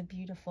 This is a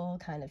beautiful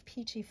kind of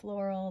peachy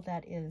floral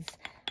that is,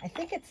 I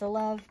think it's a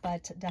love,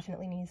 but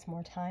definitely needs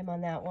more time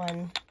on that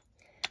one.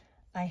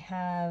 I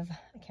have,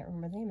 I can't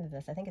remember the name of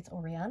this, I think it's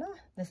Oriana.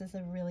 This is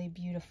a really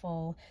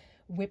beautiful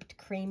whipped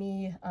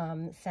creamy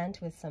scent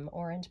with some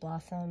orange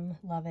blossom.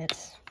 Love it.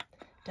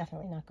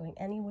 Definitely not going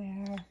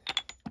anywhere.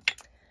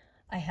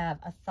 I have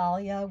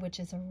Athalia, which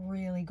is a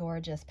really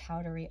gorgeous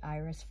powdery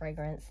iris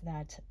fragrance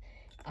that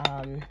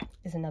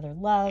is another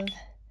love.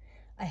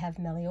 I have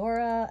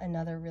Meliora,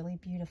 another really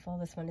beautiful,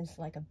 this one is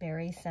like a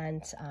berry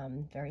scent,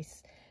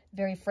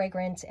 very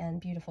fragrant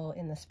and beautiful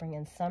in the spring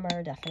and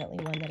summer,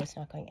 definitely one that is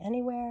not going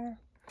anywhere.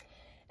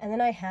 And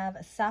then I have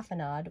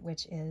Safanad,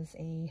 which is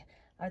a,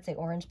 I would say,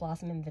 orange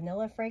blossom and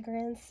vanilla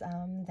fragrance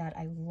that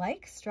I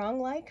like, strong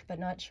like, but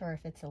not sure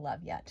if it's a love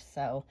yet.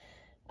 So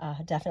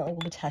definitely will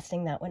be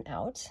testing that one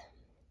out.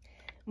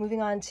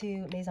 Moving on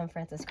to Maison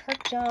Francis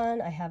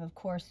Kurkdjian, I have, of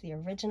course, the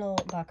original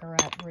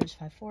Baccarat Rouge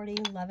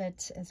 540, love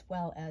it, as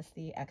well as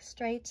the X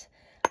Straight,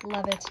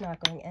 love it,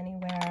 not going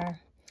anywhere.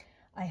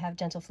 I have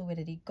Gentle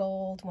Fluidity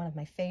Gold, one of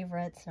my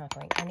favorites, not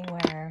going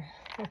anywhere.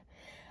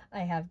 I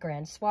have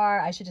Grand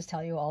Soir. I should just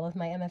tell you all of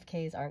my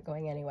MFKs aren't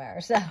going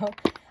anywhere. So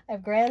I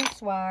have Grand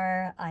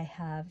Soir, I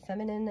have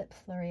Feminine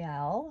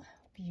Plurial,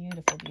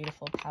 beautiful,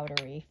 beautiful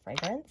powdery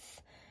fragrance.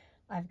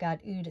 I've got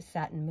Oud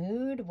Satin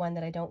Mood, one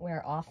that I don't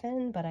wear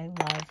often, but I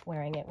love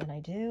wearing it when I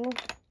do.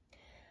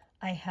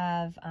 I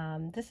have,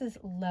 this is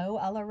L'Eau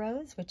à la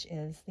Rose, which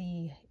is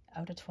the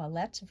Eau de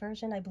Toilette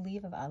version, I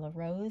believe, of A La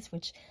Rose,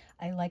 which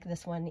I like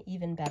this one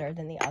even better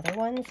than the other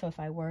one. So if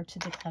I were to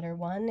declutter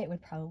one, it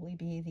would probably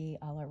be the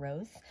A La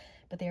Rose.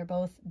 But they are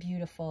both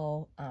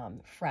beautiful,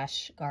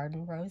 fresh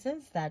garden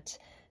roses that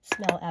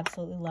smell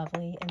absolutely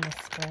lovely in the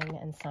spring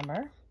and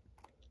summer.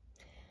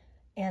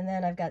 And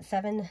then I've got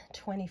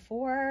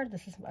 724.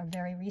 This is a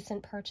very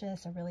recent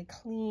purchase, a really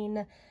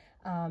clean,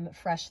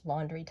 fresh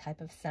laundry type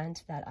of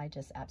scent that I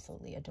just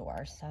absolutely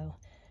adore. So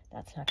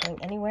that's not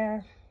going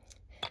anywhere.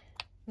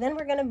 Then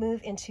we're going to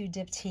move into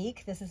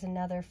Diptyque. This is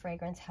another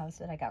fragrance house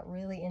that I got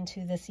really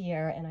into this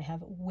year and I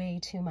have way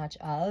too much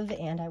of,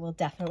 and I will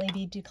definitely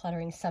be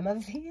decluttering some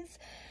of these.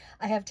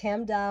 I have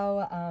Tam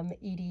Dao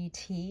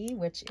EDT,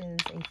 which is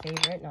a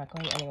favorite, not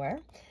going anywhere,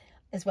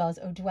 as well as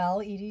Eau Dwell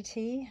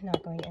EDT,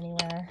 not going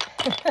anywhere.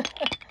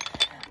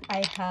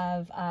 I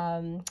have,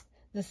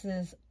 this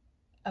is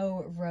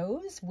Eau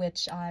Rose,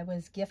 which I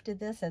was gifted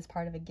this as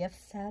part of a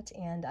gift set,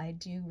 and I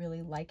do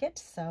really like it,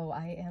 so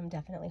I am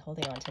definitely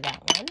holding on to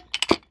that one.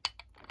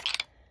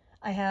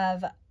 I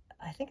have,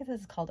 I think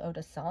this is called Eau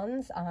de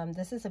Sans.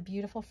 This is a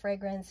beautiful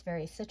fragrance,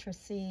 very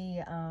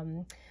citrusy,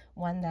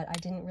 one that I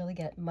didn't really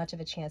get much of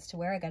a chance to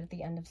wear. I got at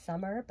the end of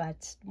summer,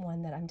 but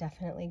one that I'm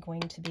definitely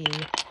going to be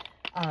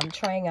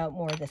trying out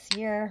more this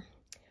year.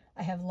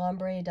 I have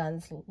L'Ombre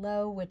dans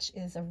l'Eau, which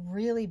is a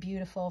really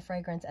beautiful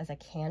fragrance as a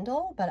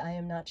candle, but I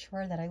am not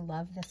sure that I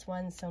love this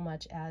one so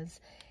much as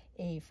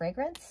a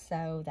fragrance,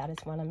 so that is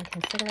one I'm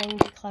considering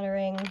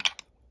decluttering.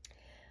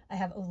 I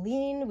have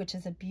Olean, which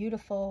is a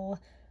beautiful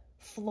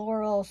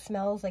floral,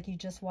 smells like you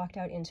just walked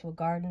out into a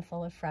garden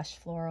full of fresh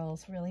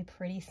florals, really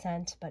pretty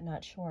scent, but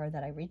not sure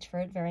that I reach for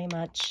it very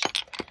much.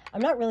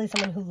 I'm not really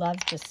someone who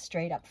loves just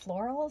straight up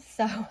florals,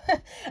 so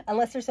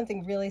unless there's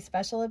something really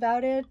special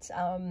about it,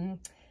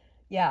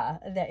 yeah,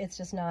 it's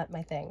just not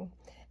my thing.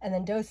 And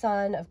then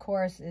Dosan, of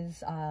course,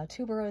 is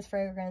tuberose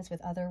fragrance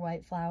with other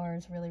white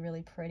flowers, really,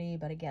 really pretty,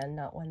 but again,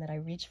 not one that I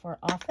reach for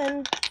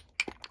often.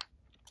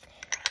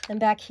 And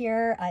back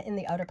here in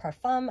the Eau de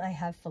Parfum, I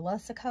have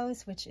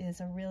Philosopos, which is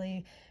a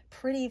really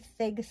pretty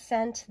fig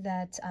scent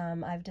that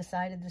I've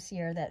decided this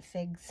year that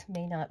figs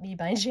may not be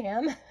my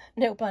jam,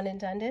 no pun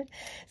intended.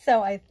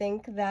 So I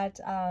think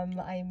that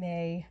I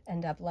may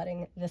end up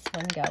letting this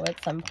one go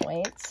at some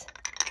point.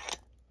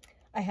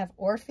 I have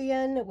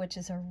Orpheon, which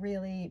is a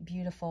really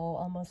beautiful,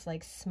 almost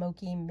like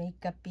smoky,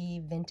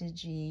 makeup-y,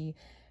 vintagey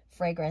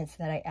fragrance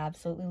that I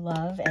absolutely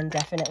love and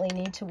definitely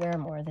need to wear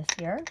more this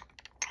year.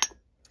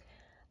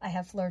 I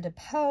have Fleur de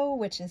Peau,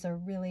 which is a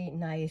really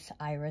nice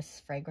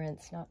iris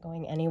fragrance, not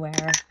going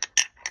anywhere.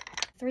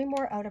 3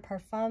 more Eau de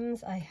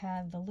Parfums. I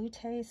have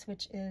Veloutes,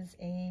 which is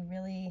a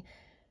really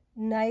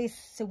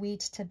nice,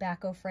 sweet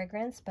tobacco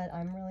fragrance, but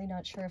I'm really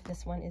not sure if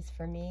this one is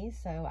for me,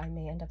 so I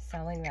may end up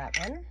selling that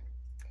one.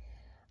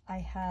 I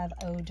have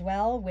Eau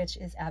Dwell, which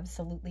is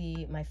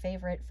absolutely my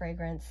favorite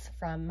fragrance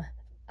from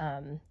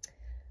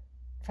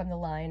the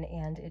line,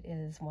 and it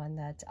is one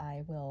that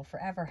I will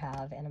forever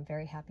have, and I'm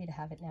very happy to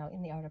have it now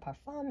in the Eau de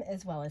Parfum,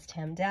 as well as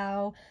Tam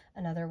Dao,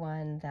 another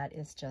one that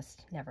is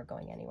just never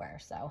going anywhere,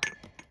 so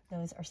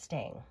those are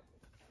staying.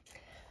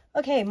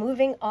 Okay,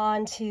 moving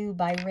on to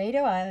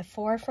Byredo. I have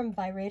 4 from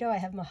Byredo. I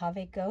have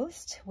Mojave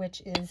Ghost,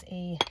 which is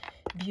a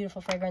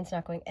beautiful fragrance,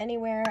 not going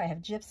anywhere. I have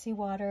Gypsy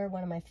Water,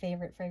 one of my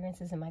favorite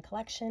fragrances in my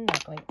collection,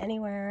 not going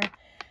anywhere.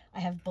 I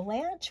have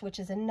Blanche, which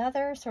is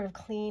another sort of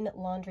clean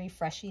laundry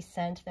freshy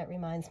scent that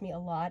reminds me a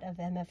lot of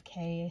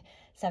MFK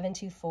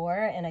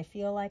 724, and I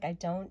feel like I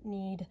don't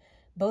need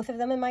both of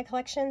them in my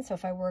collection, so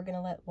if I were going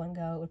to let one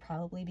go, it would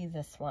probably be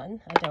this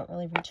one. I don't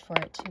really reach for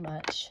it too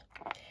much.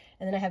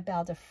 And then I have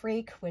Bal de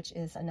Freak, which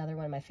is another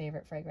one of my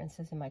favorite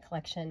fragrances in my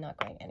collection, not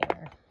going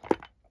anywhere.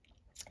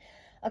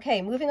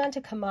 Okay, moving on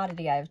to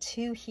Commodity. I have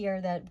 2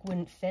 here that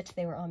wouldn't fit.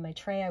 They were on my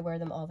tray. I wear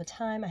them all the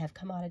time. I have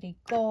Commodity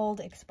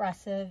Gold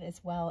Expressive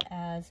as well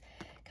as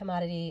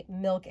Commodity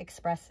Milk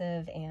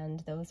Expressive, and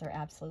those are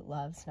absolute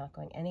loves, not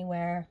going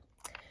anywhere.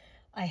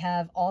 I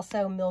have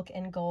also Milk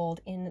and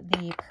Gold in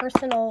the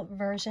personal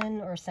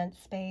version or scent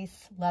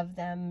space. Love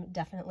them.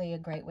 Definitely a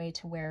great way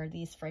to wear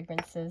these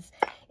fragrances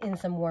in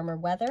some warmer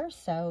weather,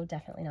 so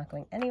definitely not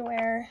going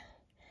anywhere.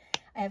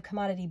 I have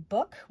Commodity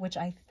Book, which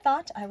I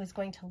thought I was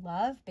going to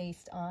love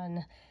based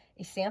on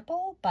a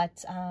sample,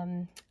 but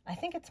I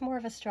think it's more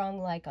of a strong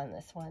like on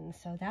this one.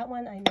 So that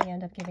one I may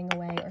end up giving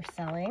away or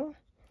selling.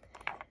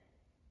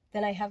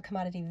 Then I have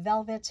Commodity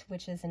Velvet,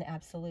 which is an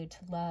absolute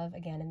love,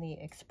 again, in the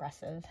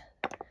expressive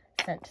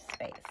scent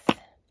space.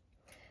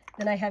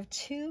 Then I have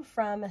 2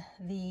 from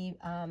the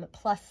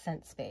Plus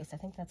scent space. I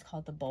think that's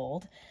called the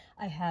Bold.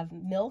 I have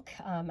Milk.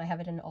 I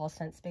have it in all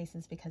scent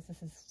spaces because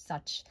this is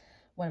such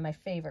one of my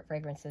favorite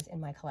fragrances in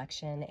my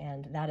collection,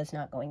 and that is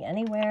not going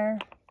anywhere.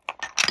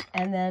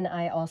 And then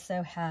I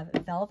also have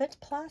Velvet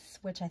Plus,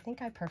 which I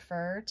think I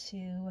prefer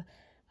to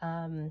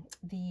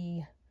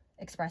the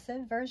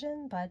expressive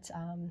version, but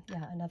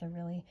yeah, another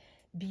really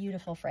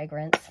beautiful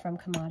fragrance from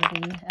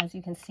Commodity. As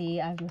you can see,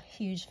 I'm a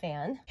huge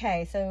fan.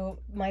 Okay, so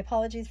my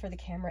apologies for the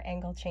camera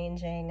angle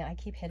changing. I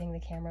keep hitting the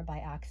camera by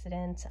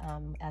accident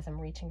as I'm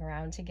reaching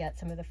around to get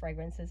some of the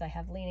fragrances I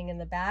have leaning in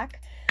the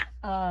back.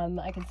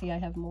 I can see I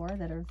have more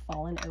that are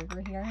fallen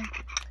over here.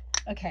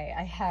 Okay,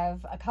 I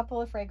have a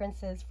couple of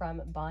fragrances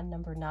from Bond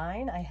Number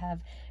 9. I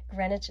have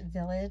Greenwich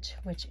Village,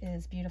 which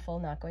is beautiful,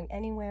 not going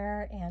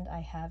anywhere, and I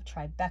have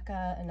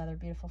Tribeca, another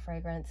beautiful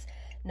fragrance,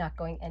 not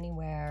going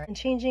anywhere. And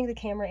changing the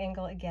camera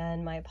angle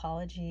again, my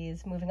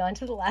apologies. Moving on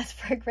to the last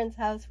fragrance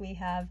house, we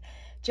have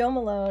Jo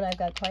Malone. I've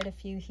got quite a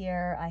few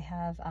here. I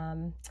have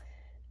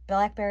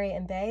Blackberry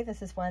and Bay.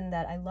 This is one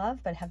that I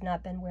love but have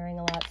not been wearing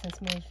a lot since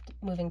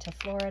moving to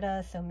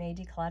Florida, so may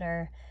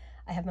declutter.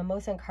 I have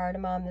Mimosa and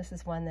Cardamom. This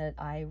is one that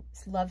I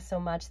love so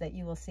much that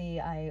you will see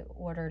I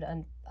ordered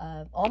an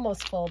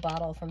almost full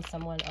bottle from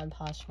someone on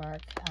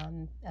Poshmark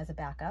as a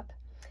backup.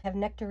 I have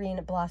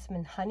Nectarine Blossom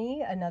and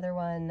Honey, another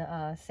one,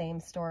 same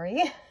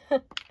story.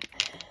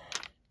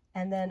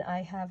 And then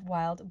I have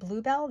Wild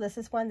Bluebell. This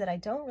is one that I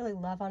don't really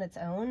love on its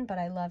own, but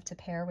I love to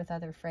pair with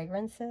other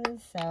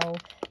fragrances, so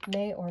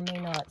may or may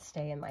not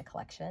stay in my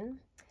collection.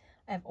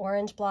 I have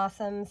Orange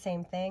Blossom,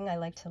 same thing. I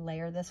like to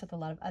layer this with a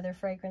lot of other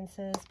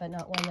fragrances, but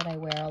not one that I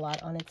wear a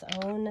lot on its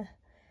own.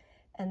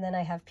 And then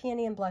I have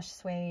Peony and Blush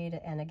Suede,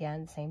 and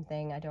again, same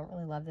thing. I don't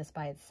really love this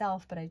by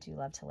itself, but I do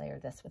love to layer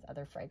this with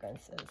other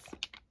fragrances.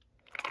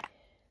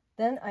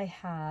 Then I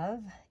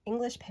have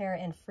English Pear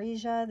and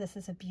Freesia. This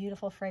is a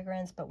beautiful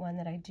fragrance, but one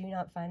that I do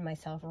not find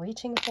myself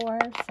reaching for,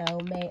 so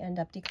may end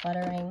up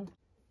decluttering.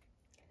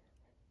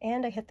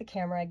 And I hit the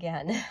camera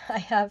again. I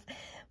have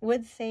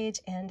Wood Sage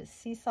and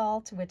Sea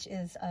Salt, which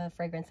is a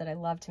fragrance that I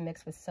love to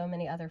mix with so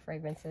many other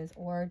fragrances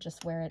or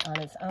just wear it on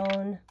its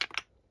own.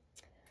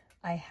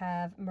 I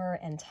have Myrrh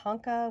and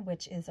Tonka,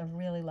 which is a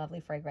really lovely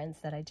fragrance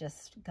that I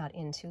just got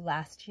into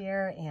last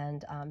year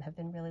and have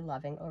been really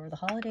loving over the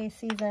holiday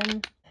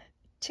season.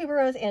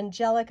 Tuberose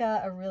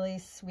Angelica, a really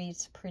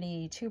sweet,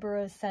 pretty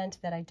tuberose scent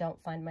that I don't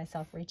find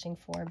myself reaching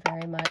for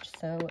very much,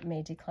 so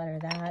may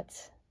declutter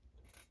that.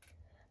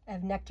 I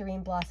have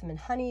Nectarine Blossom and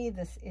Honey.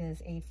 This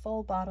is a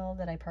full bottle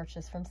that I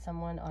purchased from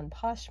someone on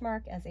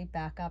Poshmark as a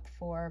backup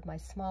for my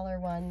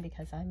smaller one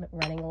because I'm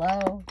running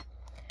low.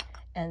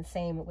 And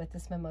same with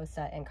this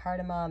Mimosa and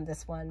Cardamom.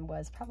 This one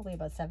was probably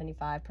about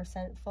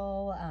 75%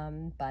 full,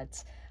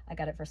 but I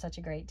got it for such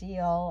a great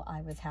deal.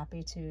 I was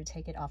happy to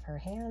take it off her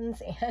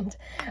hands, and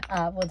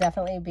we'll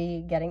definitely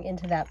be getting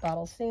into that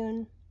bottle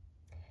soon.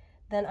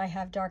 Then I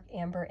have Dark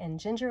Amber and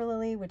Ginger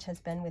Lily, which has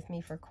been with me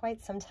for quite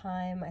some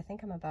time. I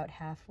think I'm about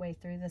halfway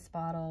through this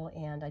bottle,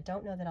 and I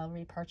don't know that I'll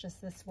repurchase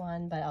this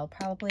one, but I'll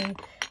probably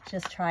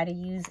just try to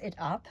use it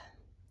up.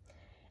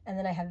 And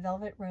then I have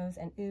Velvet Rose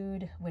and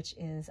Oud, which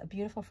is a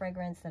beautiful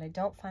fragrance that I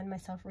don't find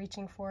myself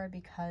reaching for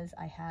because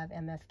I have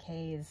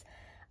MFK's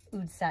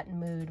Oud Satin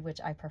Mood, which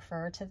I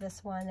prefer to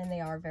this one, and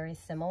they are very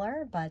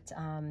similar, but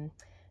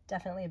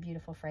definitely a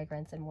beautiful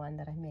fragrance and one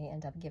that I may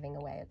end up giving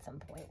away at some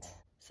point.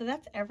 So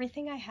that's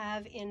everything I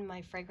have in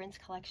my fragrance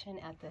collection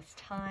at this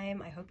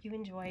time. I hope you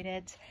enjoyed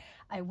it.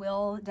 I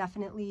will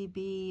definitely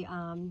be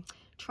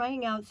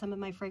trying out some of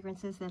my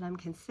fragrances that I'm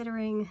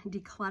considering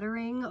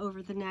decluttering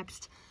over the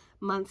next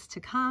months to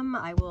come.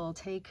 I will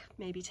take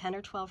maybe 10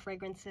 or 12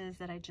 fragrances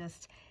that I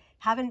just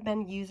haven't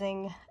been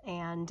using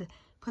and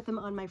put them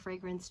on my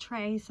fragrance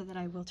tray so that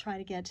I will try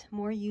to get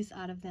more use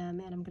out of them.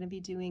 And I'm going to be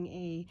doing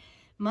a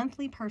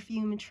monthly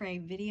perfume tray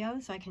video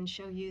so I can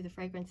show you the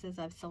fragrances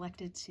I've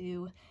selected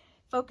to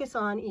focus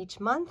on each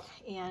month,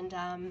 and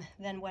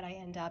then what I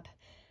end up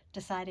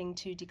deciding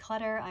to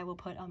declutter I will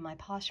put on my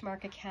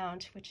Poshmark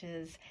account, which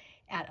is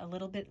at a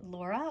little bit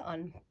Laura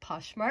on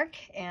Poshmark,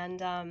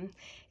 and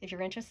if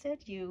you're interested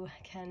you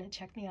can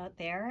check me out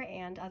there.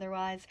 And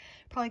otherwise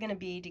probably going to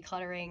be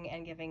decluttering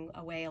and giving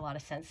away a lot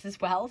of scents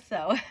as well,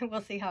 so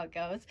we'll see how it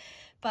goes.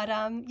 But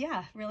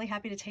yeah, really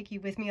happy to take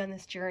you with me on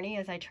this journey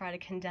as I try to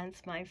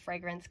condense my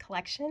fragrance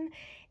collection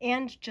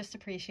and just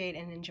appreciate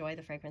and enjoy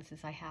the fragrances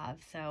I have.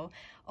 So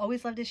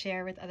always love to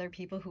share with other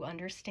people who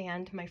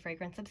understand my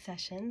fragrance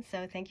obsession.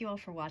 So thank you all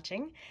for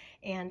watching,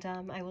 and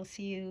I will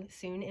see you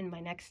soon in my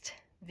next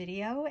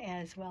video,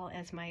 as well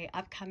as my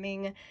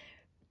upcoming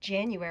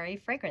January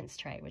fragrance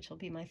tray, which will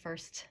be my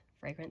first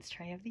fragrance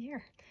tray of the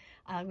year.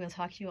 We'll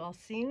talk to you all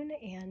soon,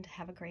 and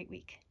have a great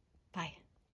week. Bye.